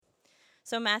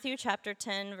So Matthew chapter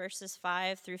 10, verses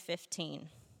 5 through 15.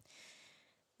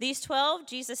 These 12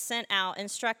 Jesus sent out,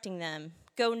 instructing them,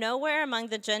 "Go nowhere among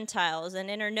the Gentiles and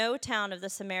enter no town of the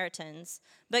Samaritans,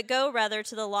 but go rather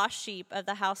to the lost sheep of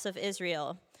the house of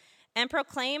Israel. And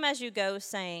proclaim as you go,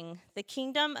 saying, 'The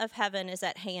kingdom of heaven is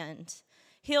at hand.'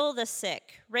 Heal the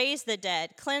sick, raise the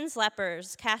dead, cleanse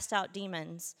lepers, cast out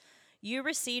demons. You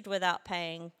received without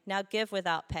paying, now give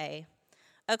without pay.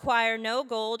 Acquire no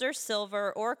gold or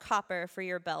silver or copper for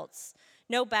your belts,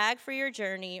 no bag for your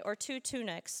journey, or 2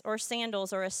 tunics, or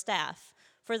sandals, or a staff,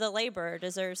 for the laborer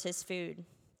deserves his food.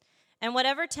 And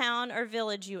whatever town or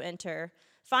village you enter,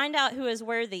 find out who is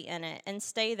worthy in it, and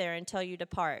stay there until you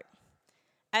depart.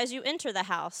 As you enter the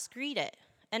house, greet it,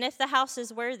 and if the house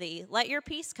is worthy, let your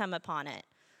peace come upon it.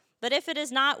 But if it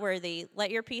is not worthy,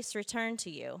 let your peace return to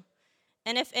you.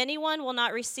 And if anyone will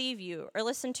not receive you or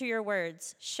listen to your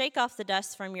words, shake off the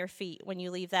dust from your feet when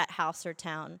you leave that house or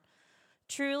town.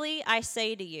 Truly, I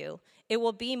say to you, it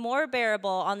will be more bearable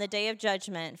on the day of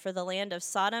judgment for the land of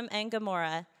Sodom and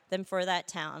Gomorrah than for that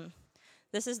town."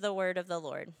 This is the word of the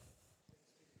Lord.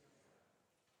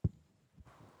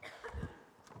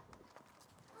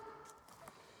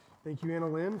 Thank you, Anna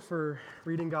Lynn, for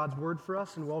reading God's word for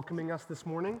us and welcoming us this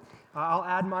morning. I'll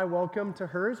add my welcome to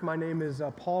hers. My name is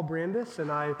Paul Brandis,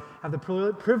 and I have the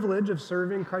privilege of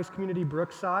serving Christ Community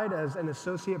Brookside as an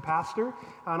associate pastor.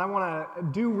 And I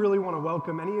really want to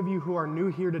welcome any of you who are new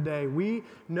here today. We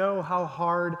know how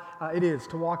hard it is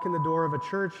to walk in the door of a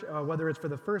church, whether it's for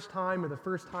the first time or the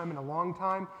first time in a long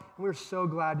time. And we're so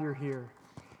glad you're here.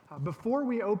 Before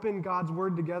we open God's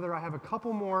Word together, I have a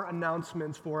couple more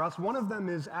announcements for us. One of them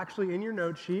is actually in your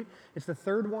note sheet. It's the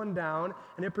third one down,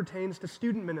 and it pertains to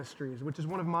student ministries, which is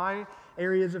one of my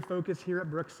areas of focus here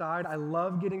at Brookside. I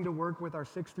love getting to work with our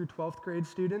 6th through 12th grade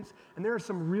students, and there are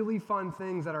some really fun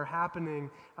things that are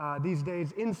happening these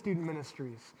days in student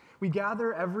ministries. We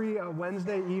gather every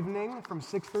Wednesday evening from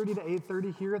 6:30 to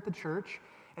 8:30 here at the church.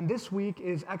 And this week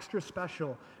is extra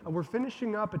special. We're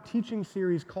finishing up a teaching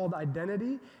series called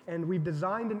Identity, and we've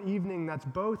designed an evening that's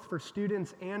both for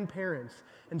students and parents.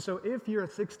 And so if you're a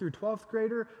 6th through 12th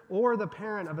grader or the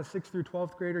parent of a 6th through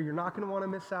 12th grader, you're not going to want to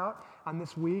miss out on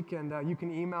this week, and you can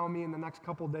email me in the next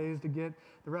couple days to get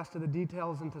the rest of the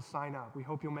details and to sign up. We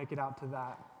hope you'll make it out to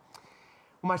that.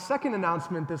 Well, my second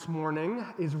announcement this morning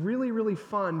is really, really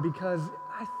fun because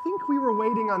I think we were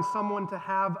waiting on someone to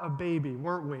have a baby,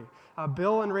 weren't we?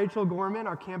 Bill and Rachel Gorman,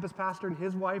 our campus pastor, and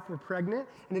his wife were pregnant,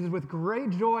 and it is with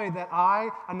great joy that I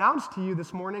announce to you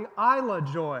this morning, Isla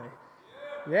Joy.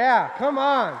 Yeah, come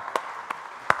on.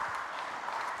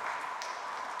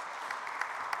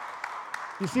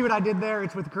 You see what I did there?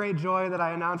 It's with great joy that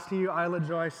I announced to you, Isla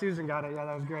Joy. Susan got it. Yeah,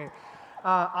 that was great.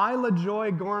 Isla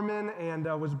Joy Gorman and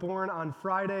was born on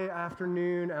Friday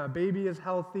afternoon. Baby is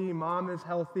healthy, mom is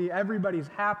healthy, everybody's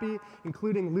happy,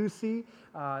 including Lucy,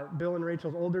 Bill and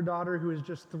Rachel's older daughter, who is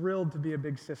just thrilled to be a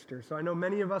big sister. So I know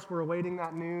many of us were awaiting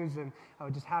that news, and I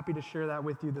was just happy to share that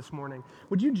with you this morning.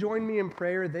 Would you join me in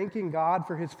prayer, thanking God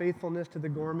for his faithfulness to the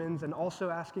Gormans and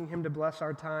also asking him to bless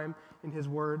our time in his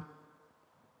word?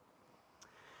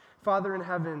 Father in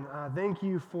heaven, thank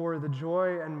you for the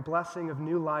joy and blessing of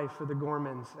new life for the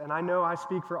Gormans. And I know I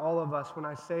speak for all of us when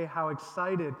I say how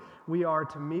excited we are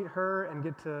to meet her and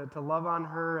get to love on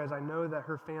her, as I know that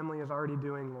her family is already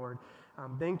doing, Lord.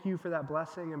 Thank you for that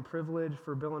blessing and privilege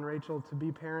for Bill and Rachel to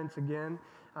be parents again.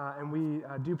 And we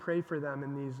do pray for them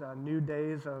in these new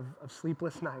days of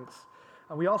sleepless nights.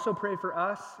 We also pray for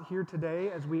us here today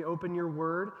as we open your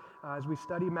word, as we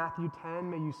study Matthew 10.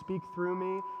 May you speak through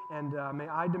me, and may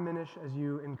I diminish as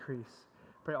you increase.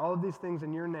 Pray all of these things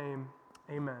in your name.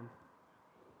 Amen.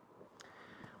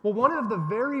 Well, one of the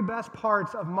very best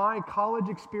parts of my college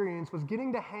experience was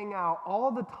getting to hang out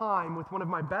all the time with one of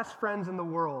my best friends in the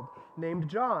world named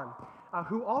John,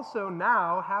 who also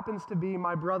now happens to be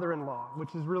my brother-in-law,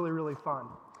 which is really, really fun.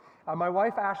 My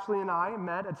wife Ashley and I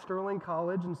met at Sterling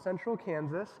College in Central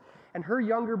Kansas, and her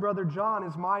younger brother John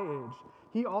is my age.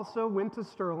 He also went to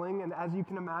Sterling, and as you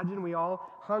can imagine, we all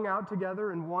hung out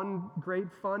together in one great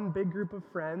fun big group of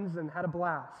friends and had a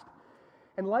blast.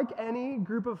 And like any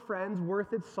group of friends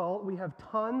worth its salt, we have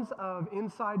tons of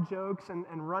inside jokes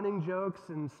and running jokes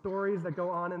and stories that go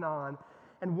on.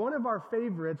 And one of our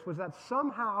favorites was that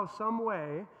somehow, some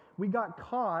way, we got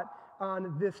caught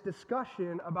on this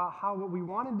discussion about how what we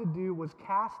wanted to do was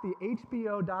cast the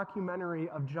HBO documentary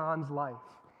of John's life.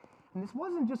 And this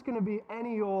wasn't just going to be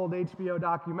any old HBO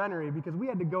documentary because we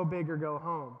had to go big or go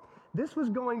home. This was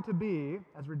going to be,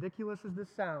 as ridiculous as this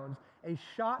sounds, a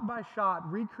shot-by-shot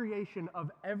recreation of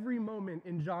every moment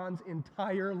in John's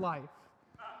entire life.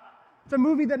 It's a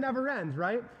movie that never ends,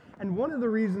 right? And one of the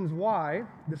reasons why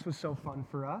this was so fun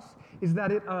for us is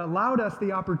that it allowed us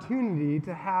the opportunity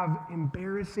to have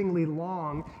embarrassingly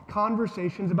long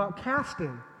conversations about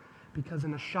casting. Because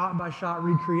in a shot-by-shot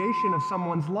recreation of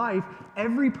someone's life,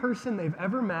 every person they've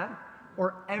ever met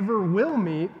or ever will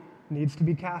meet needs to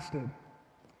be casted.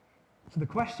 So the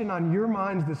question on your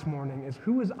minds this morning is,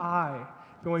 who is I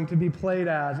going to be played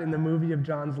as in the movie of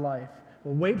John's life?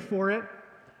 Well, wait for it.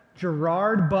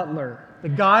 Gerard Butler, the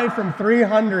guy from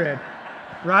 300,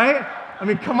 right? I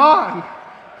mean, come on.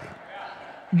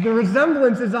 The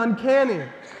resemblance is uncanny.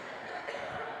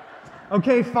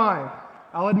 Okay, fine.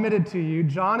 I'll admit it to you.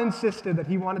 John insisted that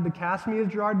he wanted to cast me as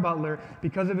Gerard Butler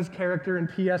because of his character in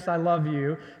P.S. I Love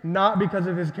You, not because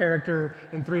of his character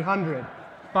in 300.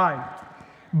 Fine.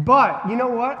 But you know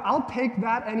what? I'll take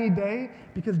that any day,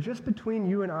 because just between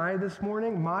you and I this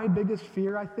morning, my biggest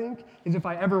fear, I think, is if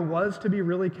I ever was to be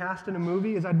really cast in a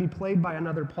movie, is I'd be played by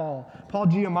another Paul. Paul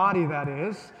Giamatti, that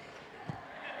is.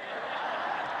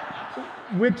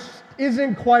 Which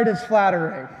isn't quite as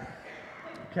flattering.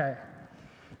 Okay.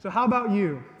 So how about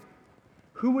you?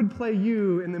 Who would play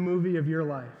you in the movie of your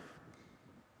life?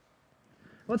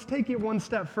 Let's take it one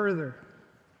step further.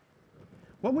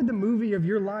 What would the movie of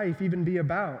your life even be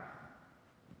about?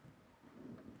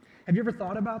 Have you ever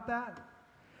thought about that?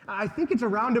 I think it's a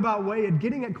roundabout way of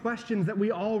getting at questions that we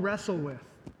all wrestle with.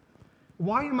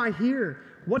 Why am I here?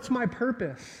 What's my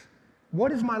purpose?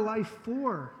 What is my life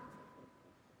for?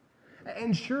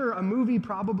 And sure, a movie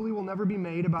probably will never be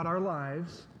made about our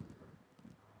lives,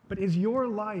 but is your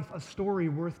life a story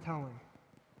worth telling?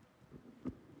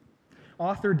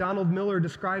 Author Donald Miller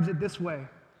describes it this way.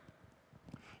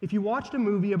 If you watched a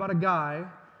movie about a guy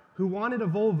who wanted a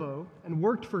Volvo and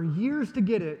worked for years to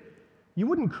get it, you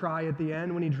wouldn't cry at the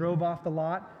end when he drove off the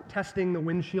lot testing the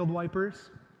windshield wipers.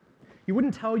 You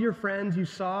wouldn't tell your friends you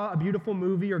saw a beautiful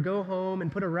movie or go home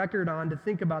and put a record on to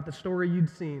think about the story you'd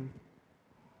seen.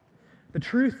 The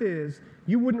truth is,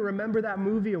 you wouldn't remember that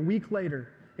movie a week later,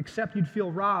 except you'd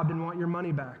feel robbed and want your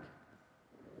money back.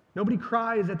 Nobody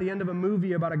cries at the end of a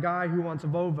movie about a guy who wants a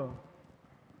Volvo.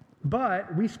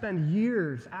 But we spend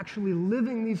years actually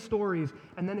living these stories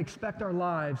and then expect our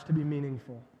lives to be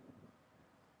meaningful.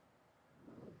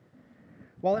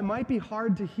 While it might be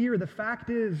hard to hear, the fact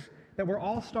is that we're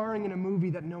all starring in a movie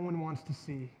that no one wants to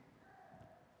see.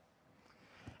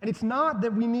 And it's not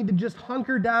that we need to just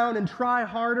hunker down and try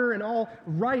harder and all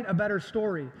write a better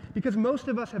story, because most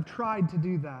of us have tried to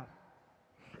do that.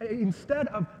 Instead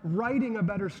of writing a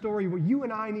better story, what you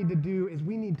and I need to do is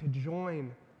we need to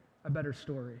join a better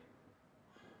story.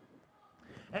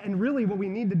 And really what we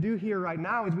need to do here right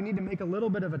now is we need to make a little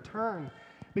bit of a turn,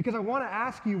 because I want to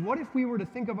ask you, what if we were to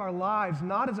think of our lives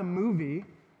not as a movie,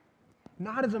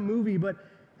 but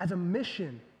as a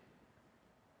mission?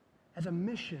 As a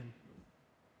mission.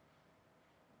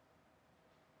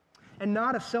 And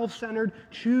not a self-centered,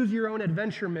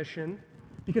 choose-your-own-adventure mission,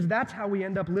 because that's how we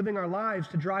end up living our lives,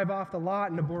 to drive off the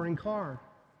lot in a boring car.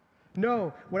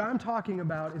 No, what I'm talking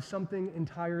about is something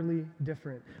entirely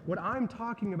different. What I'm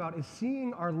talking about is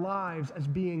seeing our lives as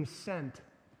being sent.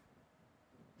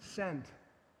 Sent.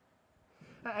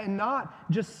 And not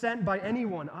just sent by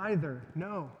anyone either,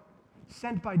 no.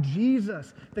 Sent by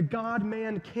Jesus, the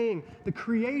God-man King, the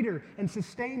creator and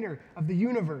sustainer of the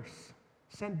universe.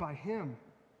 Sent by him.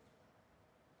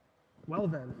 Well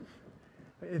then,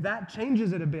 that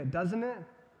changes it a bit, doesn't it?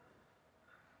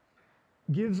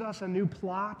 Gives us a new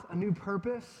plot, a new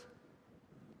purpose.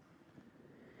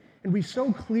 And we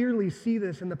so clearly see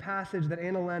this in the passage that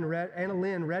Anna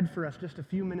Lynn read for us just a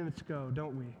few minutes ago,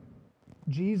 don't we?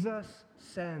 Jesus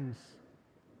sends.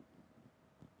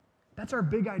 That's our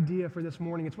big idea for this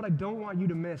morning. It's what I don't want you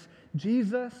to miss.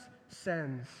 Jesus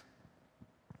sends.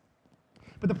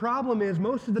 But the problem is,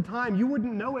 most of the time, you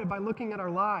wouldn't know it by looking at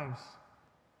our lives.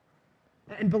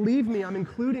 And believe me, I'm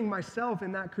including myself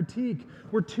in that critique.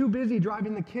 We're too busy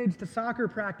driving the kids to soccer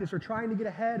practice or trying to get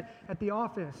ahead at the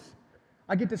office.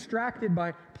 I get distracted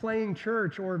by playing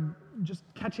church or just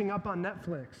catching up on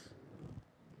Netflix.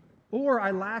 Or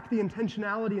I lack the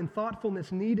intentionality and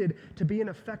thoughtfulness needed to be an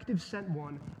effective sent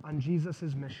one on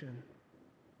Jesus' mission.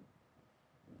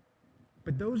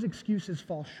 But those excuses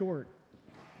fall short,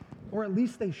 or at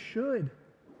least they should.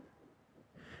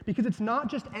 Because it's not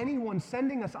just anyone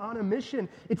sending us on a mission.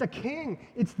 It's a king.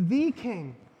 It's the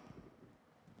king.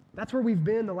 That's where we've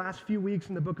been the last few weeks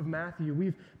in the book of Matthew.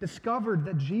 We've discovered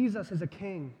that Jesus is a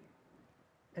king.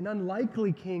 An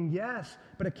unlikely king, yes,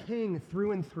 but a king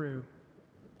through and through.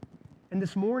 And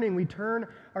this morning we turn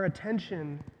our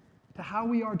attention to how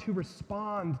we are to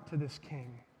respond to this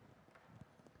king.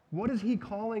 What is he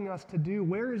calling us to do?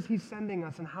 Where is he sending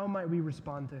us? And how might we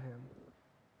respond to him?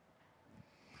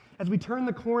 As we turn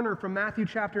the corner from Matthew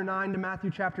chapter 9 to Matthew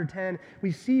chapter 10,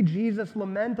 we see Jesus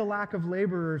lament the lack of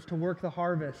laborers to work the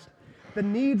harvest. The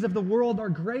needs of the world are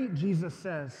great, Jesus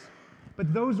says,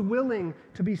 but those willing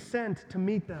to be sent to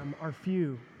meet them are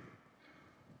few.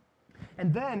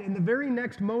 And then, in the very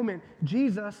next moment,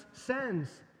 Jesus sends.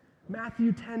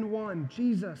 Matthew 10:1,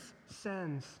 Jesus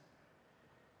sends.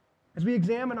 As we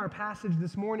examine our passage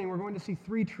this morning, we're going to see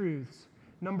three truths.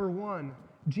 Number one,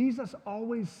 Jesus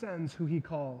always sends who he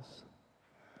calls.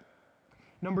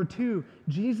 Number two,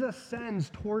 Jesus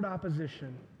sends toward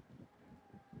opposition.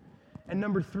 And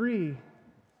number three,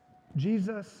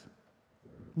 Jesus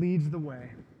leads the way.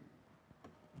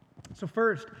 So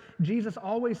first, Jesus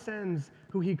always sends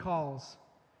who he calls.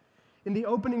 In the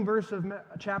opening verse of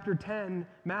chapter 10,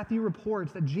 Matthew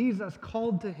reports that Jesus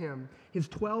called to him his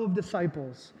 12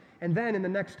 disciples. And then in the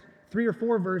next 3 or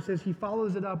 4 verses, he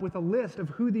follows it up with a list of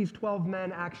who these 12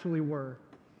 men actually were.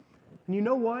 And you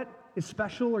know what is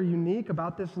special or unique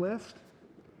about this list?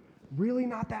 Really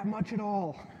not that much at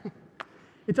all.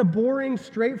 It's a boring,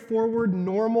 straightforward,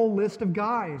 normal list of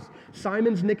guys.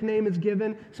 Simon's nickname is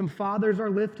given. Some fathers are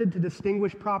lifted to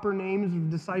distinguish proper names of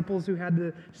disciples who had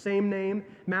the same name.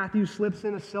 Matthew slips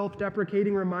in a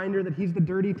self-deprecating reminder that he's the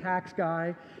dirty tax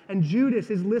guy. And Judas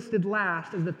is listed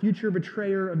last as the future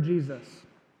betrayer of Jesus.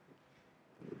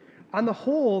 On the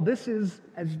whole, this is,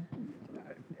 as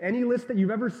any list that you've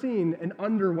ever seen, an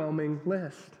underwhelming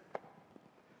list.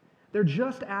 They're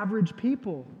just average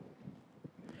people.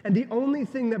 And the only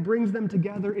thing that brings them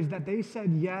together is that they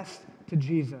said yes to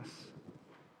Jesus.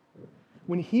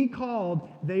 When he called,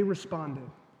 they responded.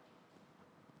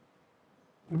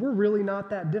 And we're really not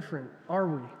that different, are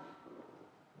we?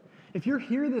 If you're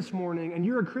here this morning and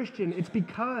you're a Christian, it's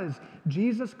because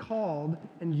Jesus called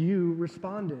and you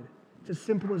responded. It's as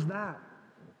simple as that.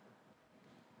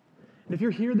 And if you're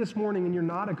here this morning and you're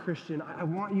not a Christian, I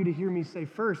want you to hear me say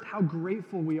first how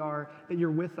grateful we are that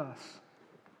you're with us.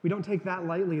 We don't take that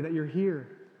lightly that you're here.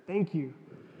 Thank you.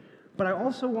 But I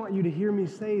also want you to hear me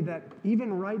say that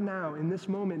even right now, in this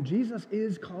moment, Jesus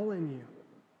is calling you.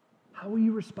 How will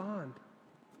you respond?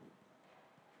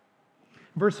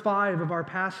 Verse 5 of our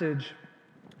passage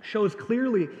shows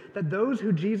clearly that those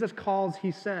who Jesus calls, he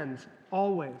sends,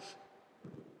 always.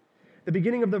 The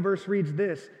beginning of the verse reads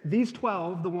this: these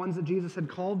 12, the ones that Jesus had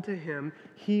called to him,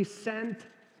 he sent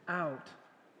out.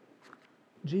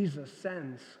 Jesus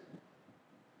sends.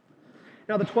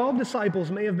 Now, the 12 disciples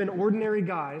may have been ordinary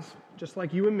guys, just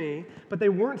like you and me, but they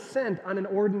weren't sent on an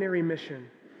ordinary mission.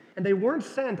 And they weren't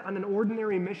sent on an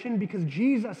ordinary mission because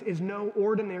Jesus is no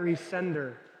ordinary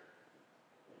sender.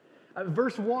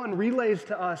 Verse 1 relays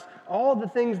to us all the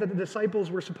things that the disciples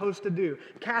were supposed to do: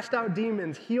 cast out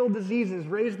demons, heal diseases,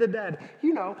 raise the dead.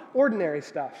 You know, ordinary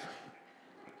stuff.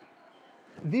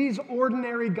 These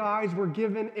ordinary guys were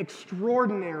given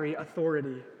extraordinary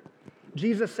authority.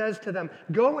 Jesus says to them,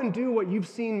 go and do what you've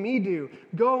seen me do.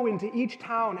 Go into each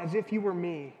town as if you were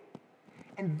me.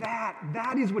 And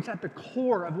that is what's at the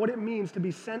core of what it means to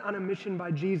be sent on a mission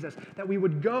by Jesus, that we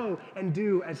would go and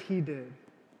do as he did.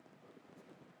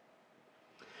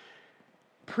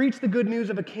 Preach the good news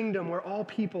of a kingdom where all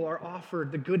people are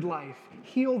offered the good life.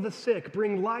 Heal the sick,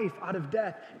 bring life out of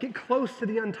death, get close to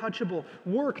the untouchable,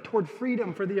 work toward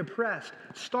freedom for the oppressed.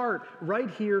 Start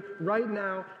right here, right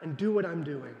now, and do what I'm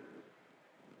doing.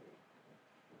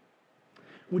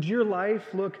 Would your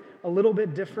life look a little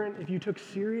bit different if you took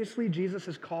seriously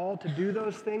Jesus' call to do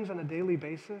those things on a daily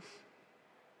basis?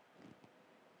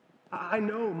 I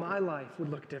know my life would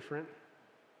look different.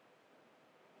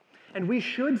 And we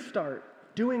should start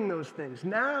doing those things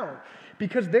now,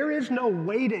 because there is no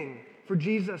waiting for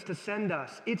Jesus to send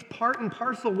us. It's part and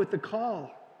parcel with the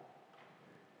call.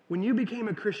 When you became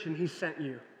a Christian, he sent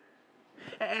you.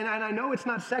 And I know it's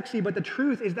not sexy, but the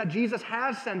truth is that Jesus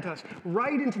has sent us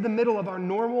right into the middle of our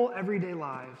normal, everyday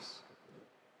lives.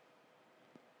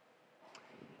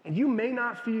 And you may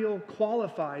not feel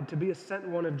qualified to be a sent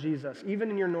one of Jesus,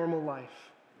 even in your normal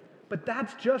life. But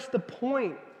that's just the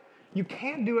point. You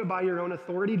can't do it by your own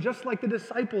authority, just like the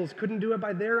disciples couldn't do it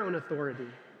by their own authority.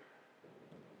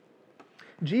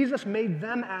 Jesus made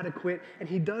them adequate, and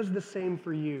he does the same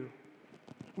for you.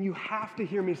 And you have to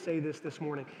hear me say this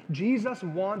morning. Jesus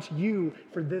wants you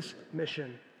for this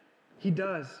mission. He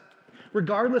does.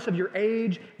 Regardless of your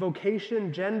age,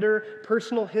 vocation, gender,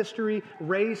 personal history,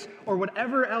 race, or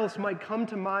whatever else might come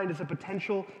to mind as a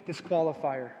potential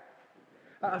disqualifier.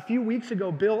 A few weeks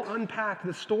ago, Bill unpacked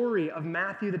the story of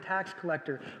Matthew the tax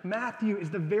collector. Matthew is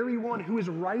the very one who is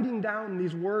writing down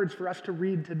these words for us to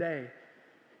read today.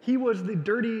 He was the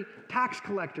dirty tax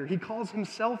collector. He calls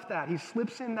himself that. He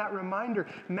slips in that reminder.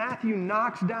 Matthew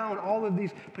knocks down all of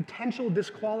these potential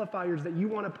disqualifiers that you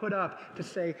want to put up to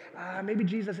say, maybe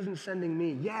Jesus isn't sending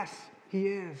me. Yes, he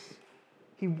is.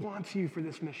 He wants you for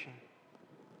this mission.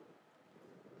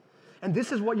 And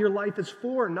this is what your life is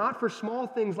for, not for small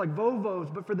things like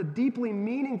Vovos, but for the deeply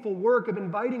meaningful work of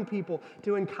inviting people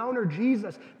to encounter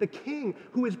Jesus, the King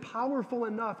who is powerful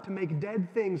enough to make dead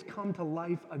things come to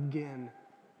life again.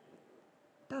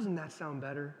 Doesn't that sound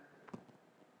better?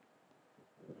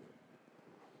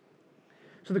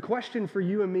 So the question for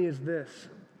you and me is this: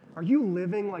 are you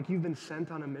living like you've been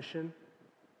sent on a mission?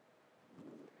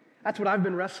 That's what I've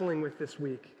been wrestling with this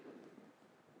week.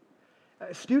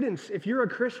 Students, if you're a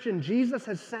Christian, Jesus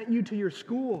has sent you to your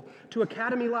school, to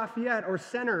Academy Lafayette or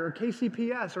Center or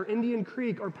KCPS or Indian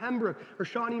Creek or Pembroke or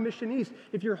Shawnee Mission East.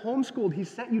 If you're homeschooled, He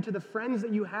sent you to the friends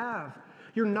that you have.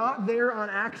 You're not there on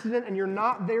accident, and you're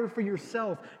not there for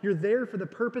yourself. You're there for the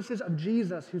purposes of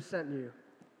Jesus who sent you.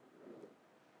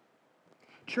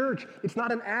 Church, it's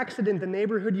not an accident the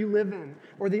neighborhood you live in,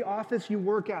 or the office you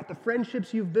work at, the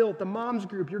friendships you've built, the moms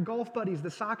group, your golf buddies,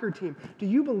 the soccer team. Do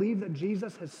you believe that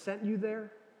Jesus has sent you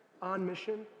there on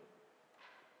mission?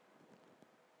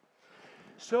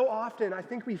 So often, I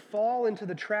think we fall into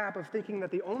the trap of thinking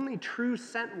that the only true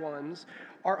sent ones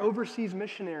are overseas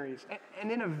missionaries.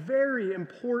 And in a very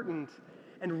important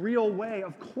and real way,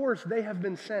 of course, they have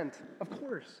been sent. Of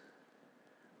course.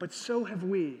 But so have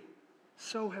we.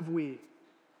 So have we.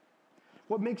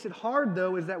 What makes it hard,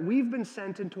 though, is that we've been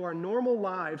sent into our normal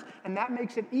lives, and that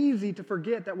makes it easy to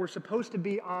forget that we're supposed to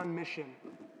be on mission.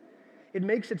 It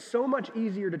makes it so much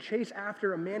easier to chase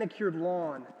after a manicured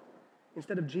lawn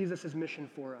instead of Jesus' mission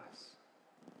for us.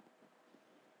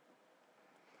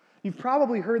 You've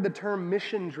probably heard the term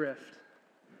mission drift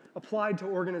applied to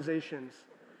organizations.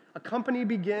 A company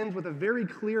begins with a very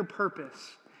clear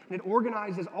purpose, and it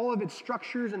organizes all of its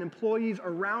structures and employees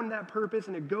around that purpose,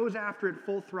 and it goes after it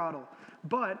full throttle.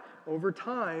 But over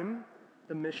time,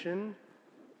 the mission,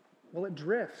 it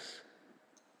drifts.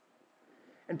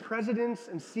 And presidents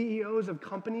and CEOs of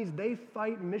companies, they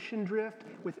fight mission drift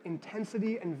with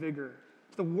intensity and vigor.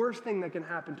 It's the worst thing that can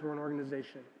happen to an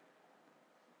organization.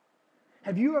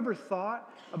 Have you ever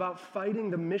thought about fighting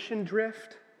the mission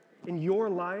drift in your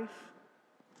life?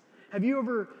 Have you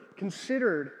ever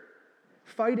considered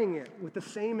fighting it with the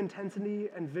same intensity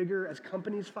and vigor as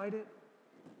companies fight it?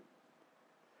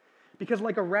 Because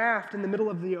like a raft in the middle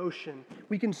of the ocean,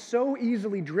 we can so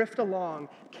easily drift along,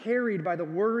 carried by the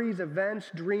worries,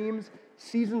 events, dreams,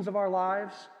 seasons of our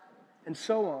lives, and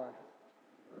so on,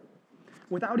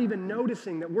 without even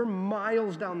noticing that we're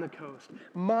miles down the coast,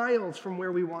 miles from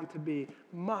where we want to be,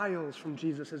 miles from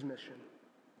Jesus' mission.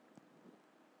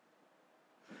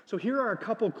 So here are a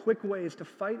couple quick ways to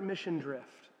fight mission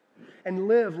drift and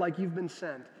live like you've been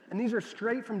sent. And these are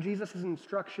straight from Jesus'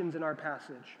 instructions in our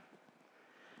passage.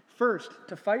 First,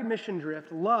 to fight mission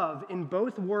drift, love in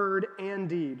both word and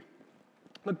deed.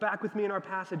 Look back with me in our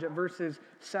passage at verses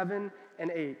 7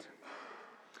 and 8.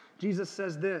 Jesus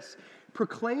says this: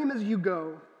 "Proclaim as you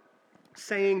go,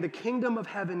 saying, the kingdom of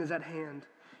heaven is at hand.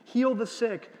 Heal the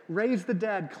sick, raise the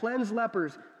dead, cleanse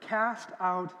lepers, cast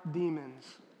out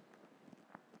demons."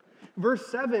 Verse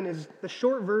 7 is the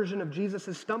short version of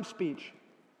Jesus' stump speech.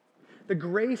 The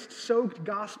grace-soaked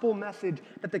gospel message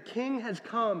that the King has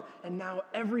come and now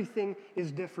everything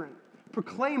is different.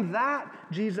 Proclaim that,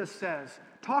 Jesus says.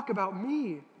 Talk about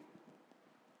me.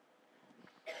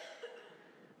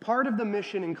 Part of the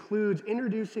mission includes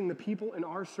introducing the people in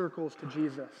our circles to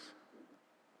Jesus.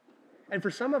 And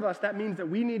for some of us, that means that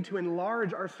we need to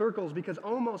enlarge our circles because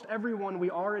almost everyone we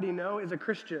already know is a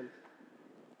Christian.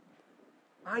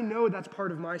 I know that's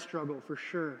part of my struggle for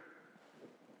sure.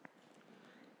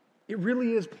 It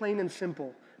really is plain and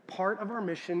simple. Part of our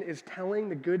mission is telling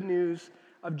the good news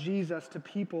of Jesus to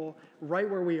people right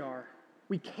where we are.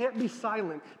 We can't be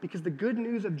silent because the good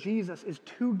news of Jesus is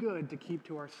too good to keep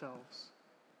to ourselves.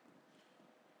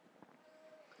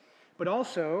 But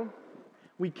also,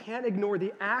 we can't ignore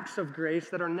the acts of grace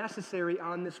that are necessary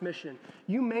on this mission.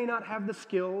 You may not have the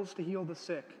skills to heal the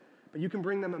sick, but you can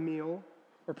bring them a meal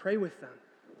or pray with them.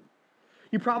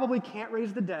 You probably can't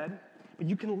raise the dead, but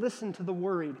you can listen to the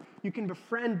worried. You can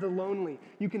befriend the lonely.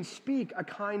 You can speak a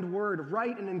kind word,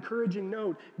 write an encouraging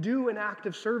note, do an act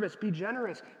of service, be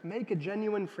generous, make a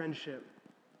genuine friendship.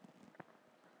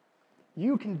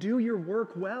 You can do your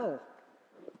work well.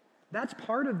 That's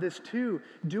part of this too,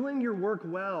 doing your work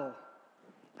well,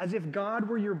 as if God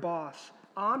were your boss,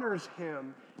 honors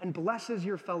him, and blesses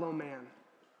your fellow man.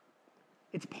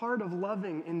 It's part of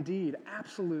loving indeed,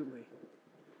 absolutely.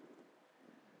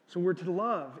 So we're to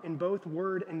love in both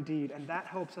word and deed, and that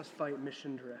helps us fight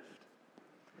mission drift.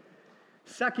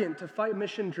 Second, to fight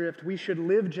mission drift, we should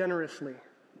live generously.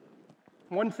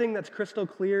 One thing that's crystal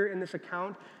clear in this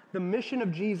account, the mission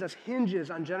of Jesus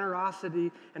hinges on generosity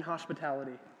and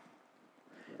hospitality.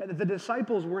 The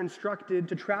disciples were instructed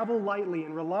to travel lightly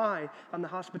and rely on the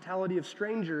hospitality of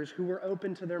strangers who were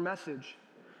open to their message.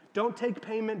 Don't take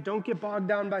payment, don't get bogged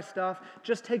down by stuff,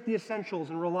 just take the essentials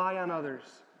and rely on others.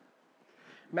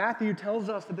 Matthew tells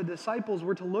us that the disciples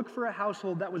were to look for a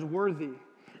household that was worthy,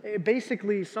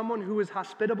 basically someone who was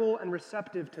hospitable and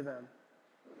receptive to them.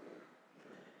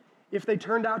 If they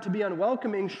turned out to be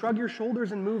unwelcoming, shrug your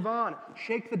shoulders and move on.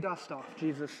 Shake the dust off,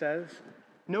 Jesus says.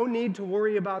 No need to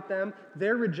worry about them.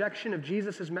 Their rejection of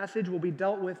Jesus' message will be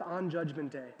dealt with on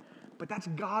Judgment Day. But that's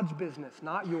God's business,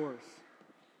 not yours.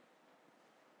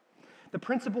 The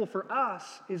principle for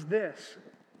us is this.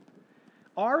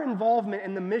 Our involvement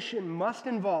in the mission must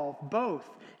involve both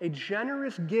a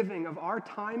generous giving of our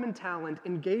time and talent,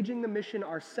 engaging the mission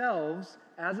ourselves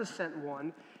as a sent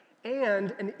one,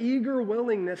 and an eager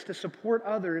willingness to support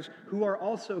others who are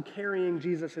also carrying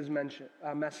Jesus'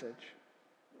 message.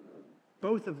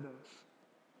 Both of those.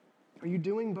 Are you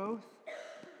doing both?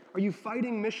 Are you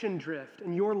fighting mission drift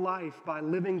in your life by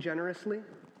living generously?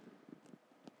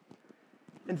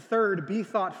 And third, be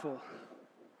thoughtful.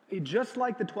 Just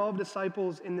like the 12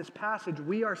 disciples in this passage,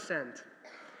 we are sent.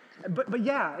 But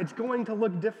yeah, it's going to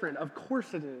look different. Of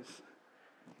course it is.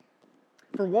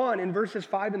 For one, in verses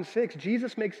 5 and 6,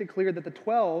 Jesus makes it clear that the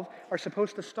 12 are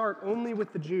supposed to start only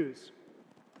with the Jews.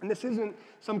 And this isn't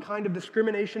some kind of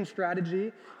discrimination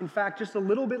strategy. In fact, just a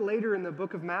little bit later in the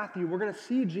book of Matthew, we're going to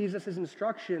see Jesus'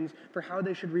 instructions for how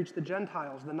they should reach the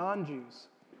Gentiles, the non-Jews.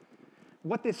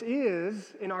 What this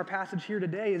is, in our passage here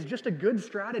today, is just a good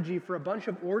strategy for a bunch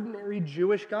of ordinary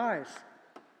Jewish guys.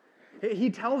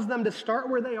 He tells them to start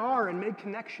where they are and make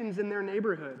connections in their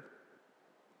neighborhood.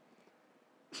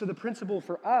 So the principle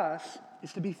for us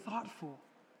is to be thoughtful,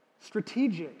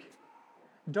 strategic.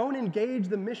 Don't engage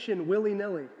the mission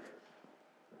willy-nilly.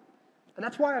 And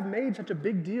that's why I've made such a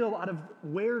big deal out of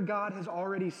where God has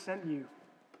already sent you.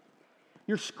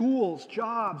 Your schools,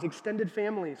 jobs, extended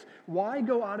families. Why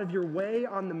go out of your way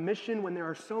on the mission when there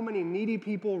are so many needy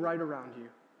people right around you?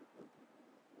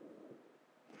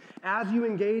 As you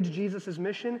engage Jesus'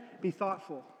 mission, be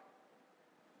thoughtful.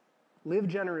 Live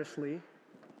generously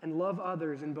and love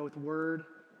others in both word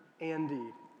and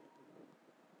deed.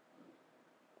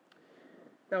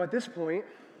 Now, at this point,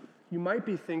 you might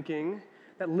be thinking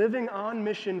that living on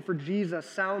mission for Jesus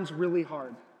sounds really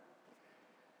hard.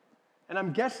 And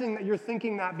I'm guessing that you're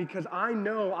thinking that because I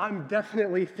know I'm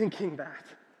definitely thinking that.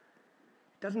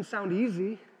 It doesn't sound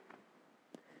easy.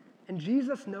 And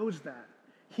Jesus knows that.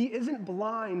 He isn't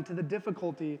blind to the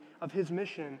difficulty of his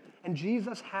mission, and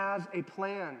Jesus has a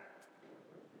plan.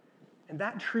 And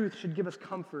that truth should give us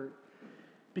comfort,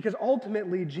 because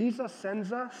ultimately Jesus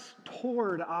sends us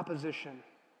toward opposition.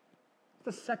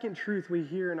 The second truth we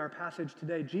hear in our passage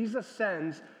today, Jesus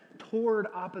sends toward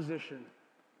opposition.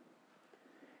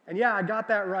 And yeah, I got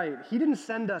that right. He didn't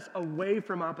send us away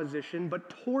from opposition, but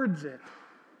towards it.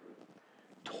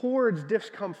 Towards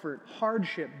discomfort,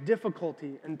 hardship,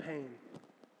 difficulty, and pain.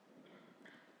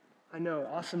 I know,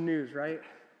 awesome news, right?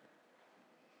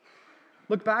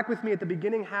 Look back with me at the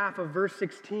beginning half of verse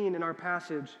 16 in our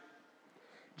passage.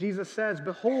 Jesus says,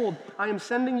 "Behold, I am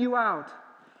sending you out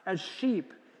as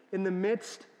sheep in the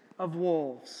midst of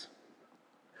wolves."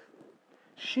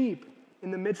 Sheep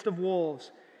in the midst of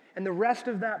wolves. And the rest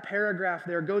of that paragraph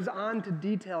there goes on to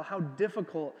detail how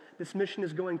difficult this mission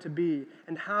is going to be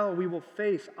and how we will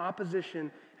face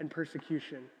opposition and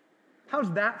persecution.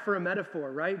 How's that for a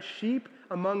metaphor, right? Sheep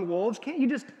among wolves. Can't you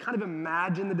just kind of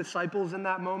imagine the disciples in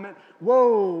that moment?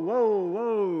 Whoa, whoa,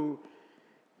 whoa.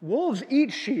 Wolves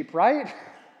eat sheep, right?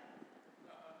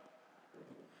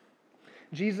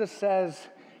 Jesus says,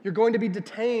 you're going to be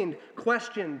detained,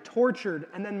 questioned, tortured,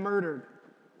 and then murdered.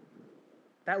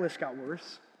 That list got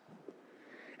worse.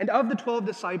 And of the 12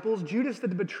 disciples, Judas the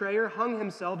betrayer hung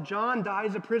himself, John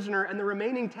dies a prisoner, and the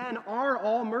remaining 10 are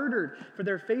all murdered for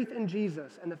their faith in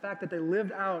Jesus and the fact that they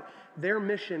lived out their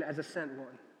mission as a sent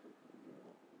one.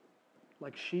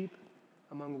 Like sheep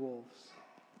among wolves.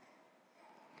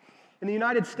 In the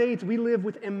United States, we live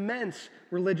with immense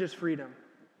religious freedom.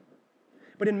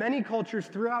 But in many cultures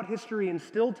throughout history and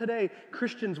still today,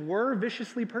 Christians were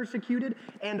viciously persecuted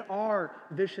and are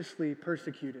viciously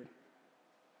persecuted.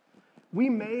 We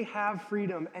may have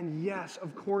freedom, and yes,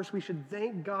 of course, we should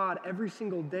thank God every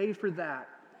single day for that.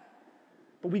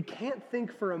 But we can't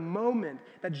think for a moment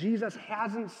that Jesus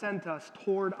hasn't sent us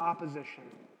toward opposition.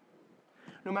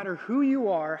 No matter who you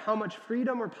are, how much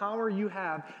freedom or power you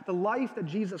have, the life that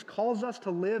Jesus calls us to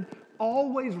live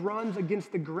always runs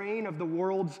against the grain of the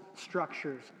world's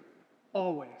structures.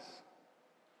 Always.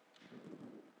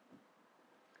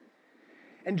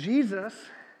 And Jesus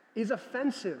is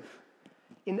offensive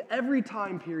in every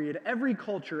time period, every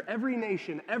culture, every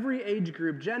nation, every age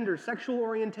group, gender, sexual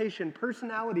orientation,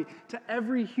 personality, to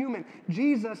every human.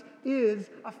 Jesus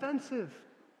is offensive.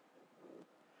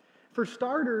 For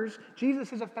starters,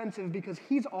 Jesus is offensive because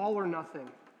he's all or nothing.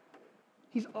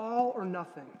 He's all or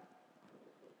nothing.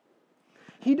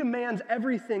 He demands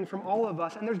everything from all of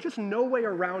us, and there's just no way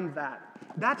around that.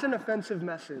 That's an offensive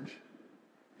message.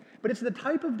 But it's the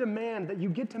type of demand that you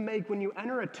get to make when you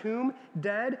enter a tomb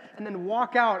dead and then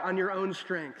walk out on your own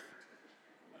strength.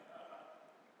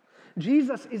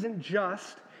 Jesus isn't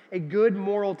just a good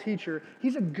moral teacher.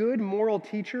 He's a good moral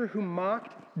teacher who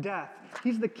mocked death.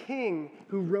 He's the king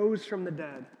who rose from the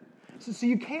dead. So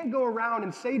you can't go around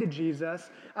and say to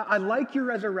Jesus, I like your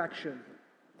resurrection.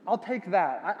 I'll take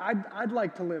that. I'd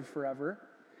like to live forever.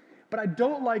 But I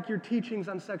don't like your teachings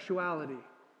on sexuality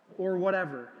or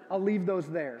whatever. I'll leave those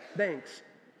there. Thanks.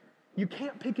 You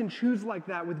can't pick and choose like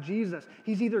that with Jesus.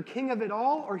 He's either king of it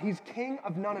all or he's king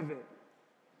of none of it.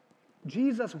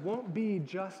 Jesus won't be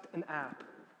just an app.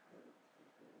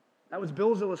 That was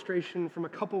Bill's illustration from a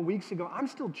couple weeks ago. I'm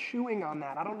still chewing on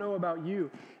that. I don't know about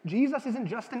you. Jesus isn't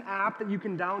just an app that you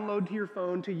can download to your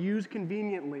phone to use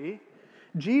conveniently.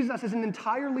 Jesus is an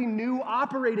entirely new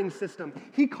operating system.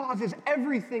 He causes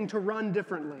everything to run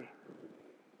differently.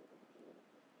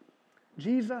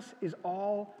 Jesus is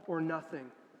all or nothing.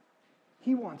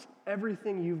 He wants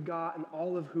everything you've got and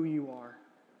all of who you are.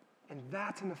 And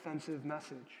that's an offensive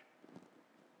message.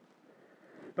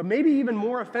 But maybe even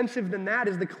more offensive than that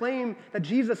is the claim that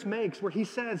Jesus makes where he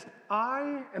says,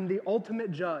 I am the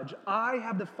ultimate judge. I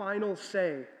have the final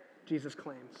say, Jesus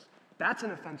claims. That's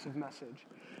an offensive message.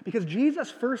 Because Jesus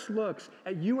first looks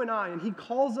at you and I and he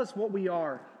calls us what we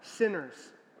are, sinners.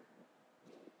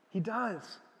 He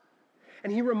does.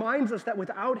 And he reminds us that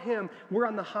without him, we're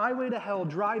on the highway to hell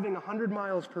driving 100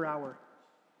 miles per hour.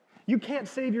 You can't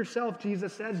save yourself,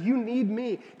 Jesus says. You need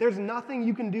me. There's nothing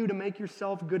you can do to make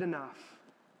yourself good enough.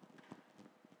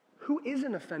 Who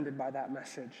isn't offended by that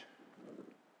message?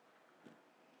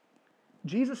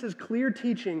 Jesus' clear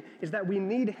teaching is that we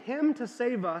need him to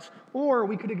save us, or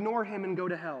we could ignore him and go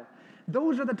to hell.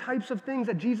 Those are the types of things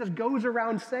that Jesus goes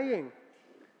around saying.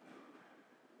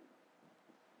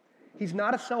 He's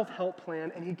not a self-help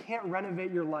plan, and he can't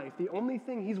renovate your life. The only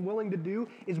thing he's willing to do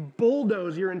is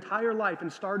bulldoze your entire life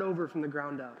and start over from the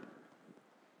ground up.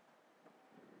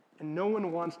 And no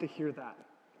one wants to hear that.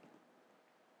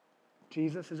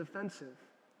 Jesus is offensive.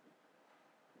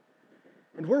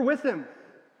 And we're with him,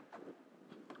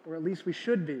 or at least we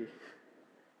should be.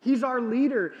 He's our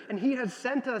leader, and he has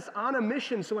sent us on a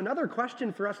mission. So another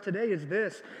question for us today is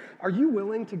this: are you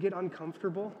willing to get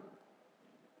uncomfortable?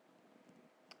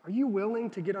 Are you willing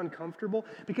to get uncomfortable?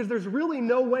 Because there's really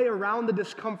no way around the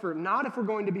discomfort, not if we're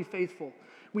going to be faithful.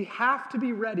 We have to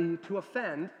be ready to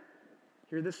offend.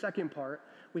 Hear this second part.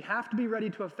 We have to be ready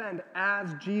to offend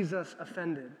as Jesus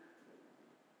offended.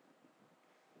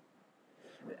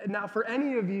 Now, for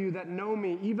any of you that know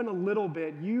me even a little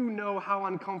bit, you know how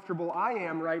uncomfortable I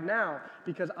am right now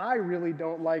because I really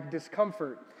don't like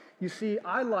discomfort. You see,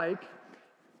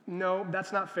 no,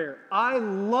 that's not fair. I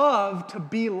love to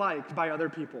be liked by other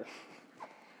people.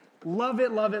 Love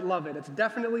it, love it, love it. It's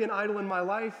definitely an idol in my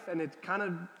life, and it's kind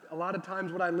of a lot of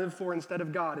times what I live for instead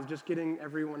of God is just getting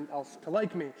everyone else to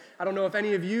like me. I don't know if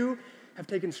any of you have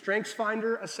taken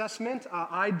StrengthsFinder assessment.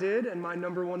 I did, and my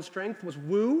number one strength was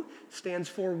WOO, stands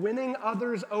for winning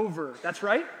others over. That's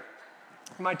right.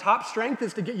 My top strength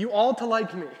is to get you all to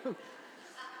like me.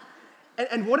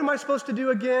 And what am I supposed to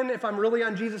do again if I'm really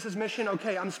on Jesus' mission?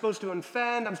 Okay, I'm supposed to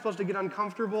offend. I'm supposed to get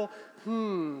uncomfortable.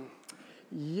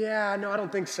 Yeah, no, I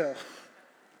don't think so.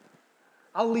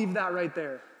 I'll leave that right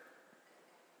there.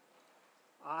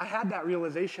 I had that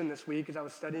realization this week as I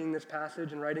was studying this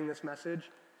passage and writing this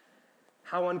message.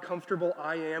 How uncomfortable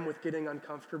I am with getting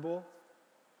uncomfortable.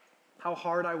 How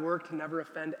hard I work to never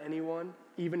offend anyone,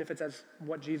 even if it's as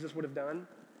what Jesus would have done.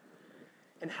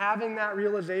 And having that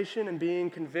realization and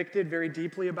being convicted very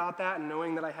deeply about that and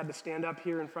knowing that I had to stand up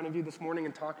here in front of you this morning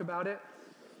and talk about it,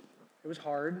 it was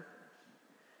hard.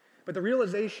 But the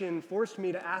realization forced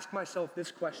me to ask myself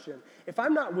this question. If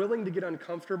I'm not willing to get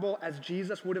uncomfortable as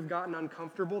Jesus would have gotten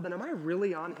uncomfortable, then am I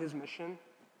really on his mission?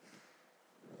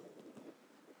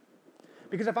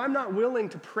 Because if I'm not willing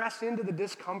to press into the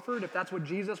discomfort, if that's what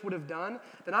Jesus would have done,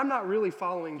 then I'm not really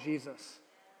following Jesus,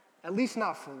 at least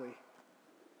not fully.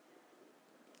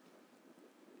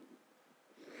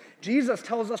 Jesus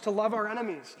tells us to love our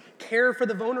enemies, care for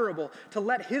the vulnerable, to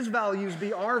let his values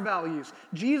be our values.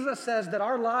 Jesus says that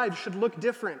our lives should look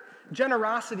different.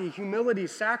 Generosity, humility,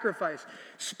 sacrifice,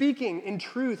 speaking in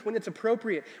truth when it's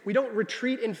appropriate. We don't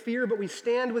retreat in fear, but we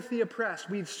stand with the oppressed.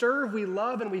 We serve, we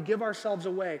love, and we give ourselves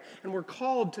away. And we're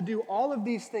called to do all of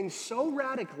these things so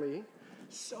radically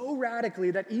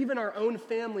that even our own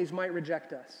families might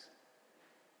reject us.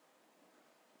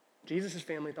 Jesus'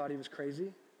 family thought he was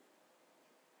crazy.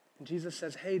 And Jesus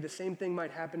says, hey, the same thing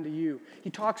might happen to you. He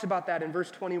talks about that in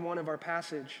verse 21 of our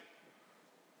passage.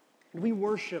 And we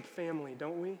worship family,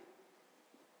 don't we?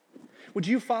 Would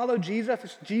you follow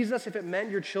Jesus if it meant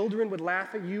your children would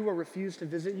laugh at you or refuse to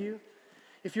visit you?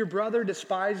 If your brother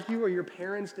despised you or your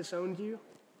parents disowned you?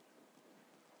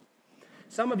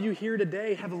 Some of you here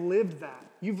today have lived that.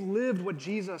 You've lived what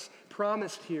Jesus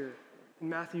promised here in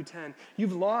Matthew 10.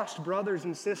 You've lost brothers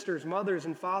and sisters, mothers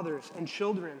and fathers, and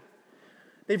children.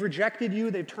 They've rejected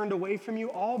you, they've turned away from you,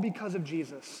 all because of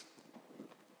Jesus.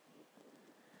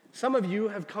 Some of you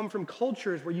have come from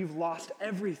cultures where you've lost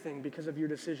everything because of your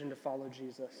decision to follow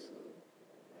Jesus.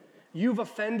 You've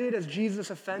offended as Jesus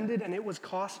offended, and it was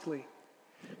costly.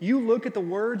 You look at the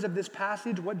words of this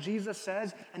passage, what Jesus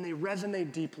says, and they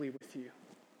resonate deeply with you.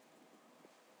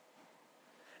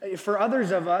 For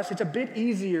others of us, it's a bit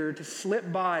easier to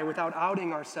slip by without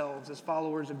outing ourselves as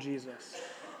followers of Jesus.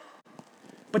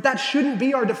 But that shouldn't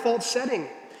be our default setting.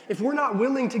 If we're not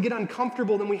willing to get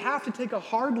uncomfortable, then we have to take a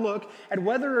hard look at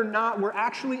whether or not we're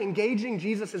actually engaging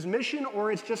Jesus' mission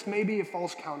or it's just maybe a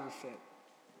false counterfeit.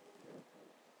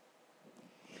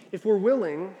 If we are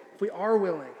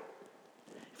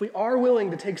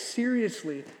willing to take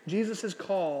seriously Jesus'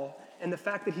 call and the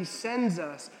fact that he sends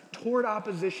us toward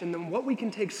opposition, then what we can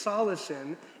take solace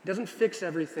in, it doesn't fix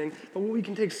everything, but what we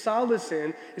can take solace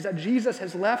in is that Jesus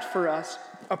has left for us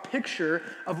a picture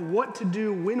of what to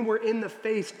do when we're in the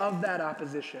face of that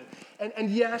opposition. And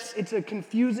yes, it's a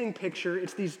confusing picture.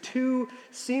 It's these two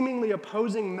seemingly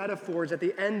opposing metaphors at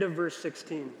the end of verse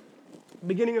 16.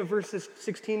 Beginning of verse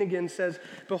 16 again says,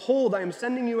 "Behold, I am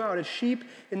sending you out as sheep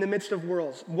in the midst of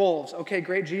wolves." Okay,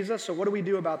 great, Jesus. So what do we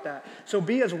do about that? So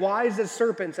be as wise as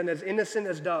serpents and as innocent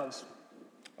as doves.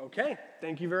 Okay,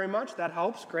 thank you very much. That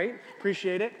helps. Great.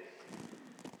 Appreciate it.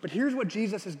 But here's what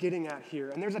Jesus is getting at here,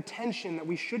 and there's a tension that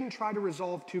we shouldn't try to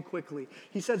resolve too quickly.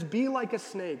 He says, be like a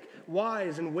snake,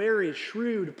 wise and wary,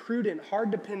 shrewd, prudent,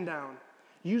 hard to pin down.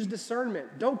 Use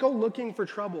discernment. Don't go looking for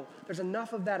trouble. There's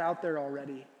enough of that out there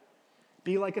already.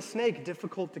 Be like a snake,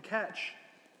 difficult to catch.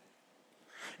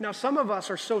 Now, some of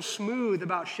us are so smooth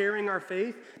about sharing our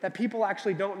faith that people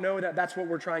actually don't know that that's what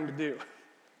we're trying to do.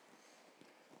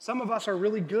 Some of us are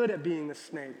really good at being a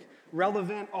snake,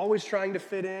 relevant, always trying to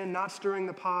fit in, not stirring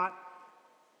the pot,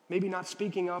 maybe not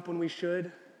speaking up when we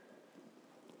should.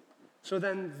 So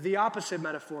then the opposite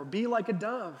metaphor, be like a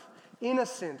dove,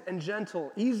 innocent and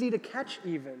gentle, easy to catch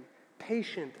even,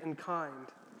 patient and kind.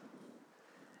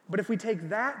 But if we take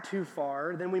that too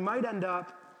far, then we might end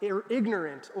up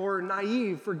ignorant or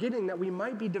naive, forgetting that we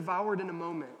might be devoured in a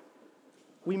moment.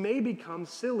 We may become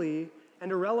silly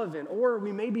and irrelevant, or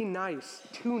we may be nice,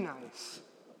 too nice.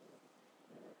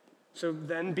 So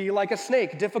then be like a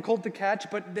snake, difficult to catch,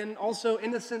 but then also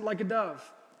innocent like a dove.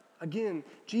 Again,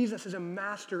 Jesus is a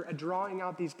master at drawing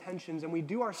out these tensions, and we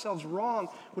do ourselves wrong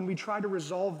when we try to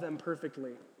resolve them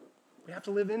perfectly. We have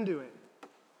to live into it.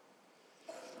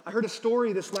 I heard a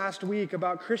story this last week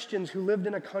about Christians who lived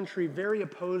in a country very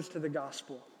opposed to the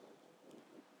gospel.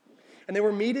 And they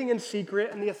were meeting in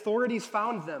secret, and the authorities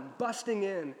found them, busting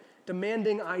in,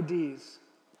 demanding IDs.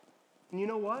 And you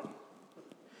know what?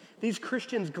 These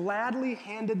Christians gladly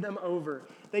handed them over.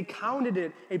 They counted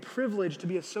it a privilege to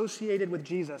be associated with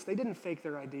Jesus. They didn't fake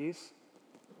their IDs.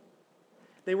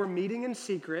 They were meeting in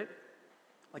secret,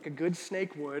 like a good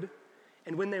snake would,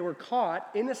 and when they were caught,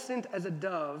 innocent as a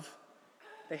dove,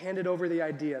 they handed over the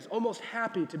ideas, almost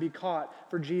happy to be caught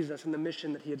for Jesus and the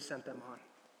mission that he had sent them on.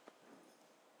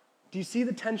 Do you see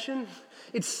the tension?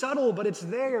 It's subtle, but it's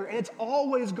there, and it's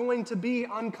always going to be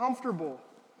uncomfortable.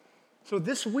 So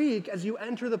this week, as you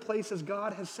enter the places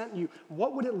God has sent you,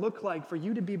 what would it look like for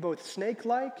you to be both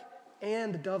snake-like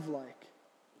and dove-like?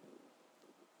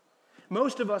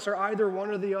 Most of us are either one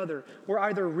or the other. We're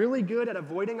either really good at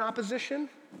avoiding opposition,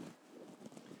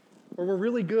 or we're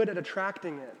really good at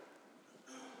attracting it.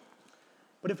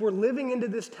 But if we're living into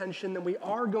this tension, then we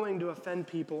are going to offend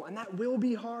people, and that will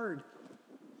be hard.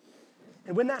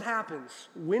 And when that happens,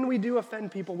 when we do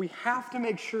offend people, we have to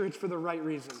make sure it's for the right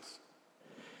reasons.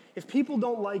 If people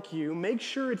don't like you, make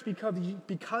sure it's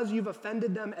because you've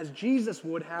offended them as Jesus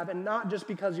would have, and not just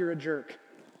because you're a jerk.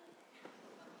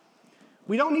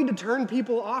 We don't need to turn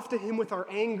people off to him with our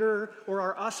anger or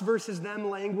our us versus them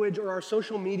language or our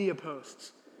social media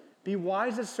posts. Be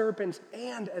wise as serpents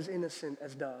and as innocent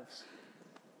as doves.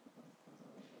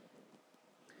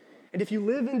 And if you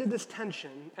live into this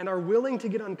tension and are willing to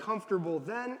get uncomfortable,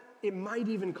 then it might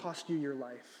even cost you your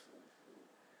life.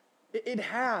 It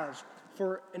has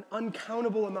for an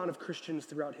uncountable amount of Christians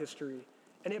throughout history.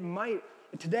 And it might,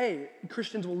 today,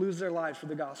 Christians will lose their lives for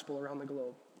the gospel around the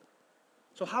globe.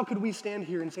 So how could we stand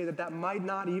here and say that that might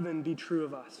not even be true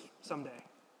of us someday?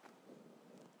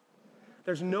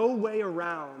 There's no way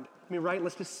around, right?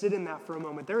 Let's just sit in that for a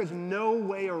moment. There is no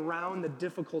way around the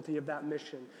difficulty of that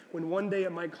mission when one day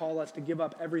it might call us to give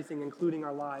up everything, including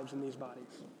our lives in these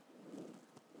bodies.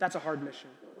 That's a hard mission.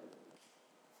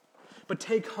 But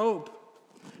take hope,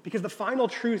 because the final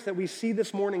truth that we see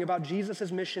this morning about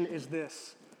Jesus' mission is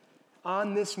this.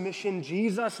 On this mission,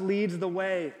 Jesus leads the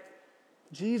way.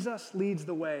 Jesus leads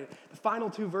the way. The final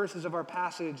two verses of our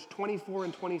passage, 24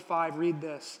 and 25, read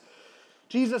this.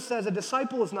 Jesus says, "A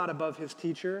disciple is not above his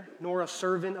teacher, nor a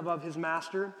servant above his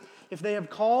master. If they have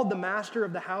called the master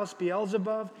of the house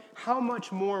Beelzebub, how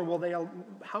much more will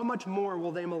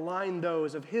they malign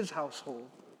those of his household?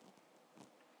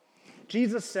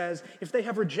 Jesus says, if they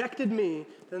have rejected me,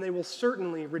 then they will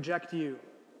certainly reject you.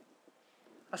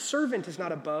 A servant is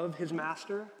not above his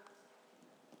master.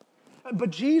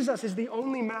 But Jesus is the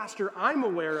only master I'm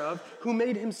aware of who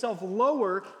made himself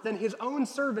lower than his own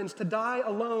servants to die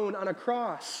alone on a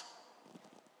cross.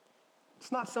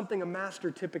 It's not something a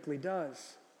master typically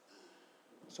does.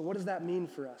 So what does that mean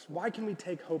for us? Why can we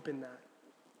take hope in that?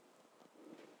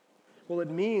 Well, it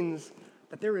means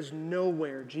that there is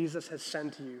nowhere Jesus has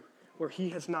sent you where he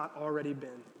has not already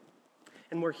been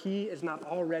and where he is not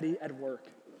already at work.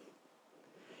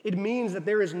 It means that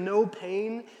there is no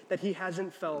pain that he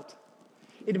hasn't felt.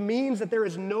 It means that there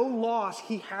is no loss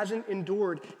he hasn't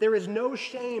endured. There is no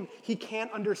shame he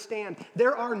can't understand.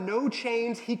 There are no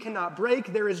chains he cannot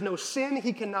break. There is no sin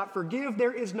he cannot forgive.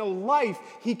 There is no life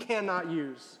he cannot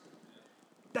use.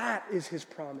 That is his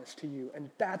promise to you, and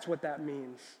that's what that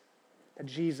means, that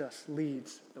Jesus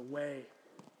leads the way.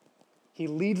 He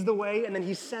leads the way, and then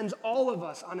he sends all of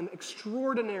us on an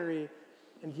extraordinary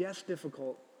and, yes,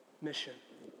 difficult mission.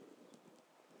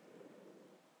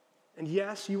 And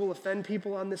yes, you will offend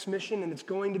people on this mission, and it's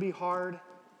going to be hard,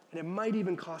 and it might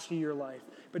even cost you your life.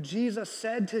 But Jesus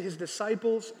said to his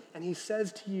disciples, and he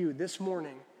says to you this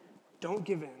morning, don't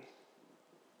give in.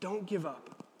 Don't give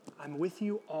up. I'm with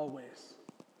you always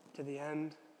to the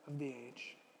end of the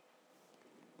age.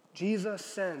 Jesus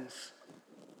sends.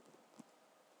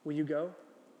 Will you go?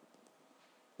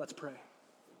 Let's pray.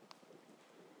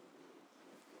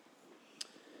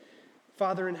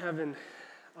 Father in heaven,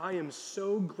 I am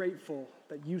so grateful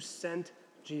that you sent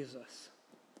Jesus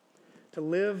to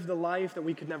live the life that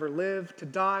we could never live, to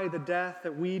die the death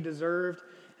that we deserved,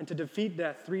 and to defeat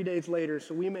death 3 days later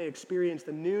so we may experience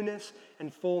the newness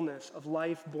and fullness of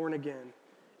life born again,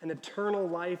 an eternal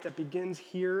life that begins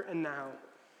here and now.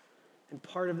 And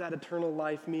part of that eternal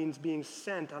life means being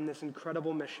sent on this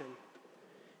incredible mission.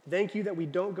 Thank you that we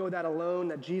don't go that alone,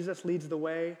 that Jesus leads the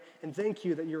way, and thank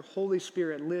you that your Holy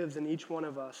Spirit lives in each one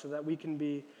of us so that we can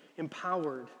be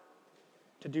empowered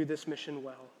to do this mission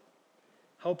well.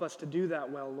 Help us to do that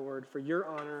well, Lord, for your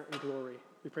honor and glory.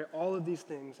 We pray all of these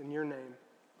things in your name.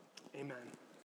 Amen.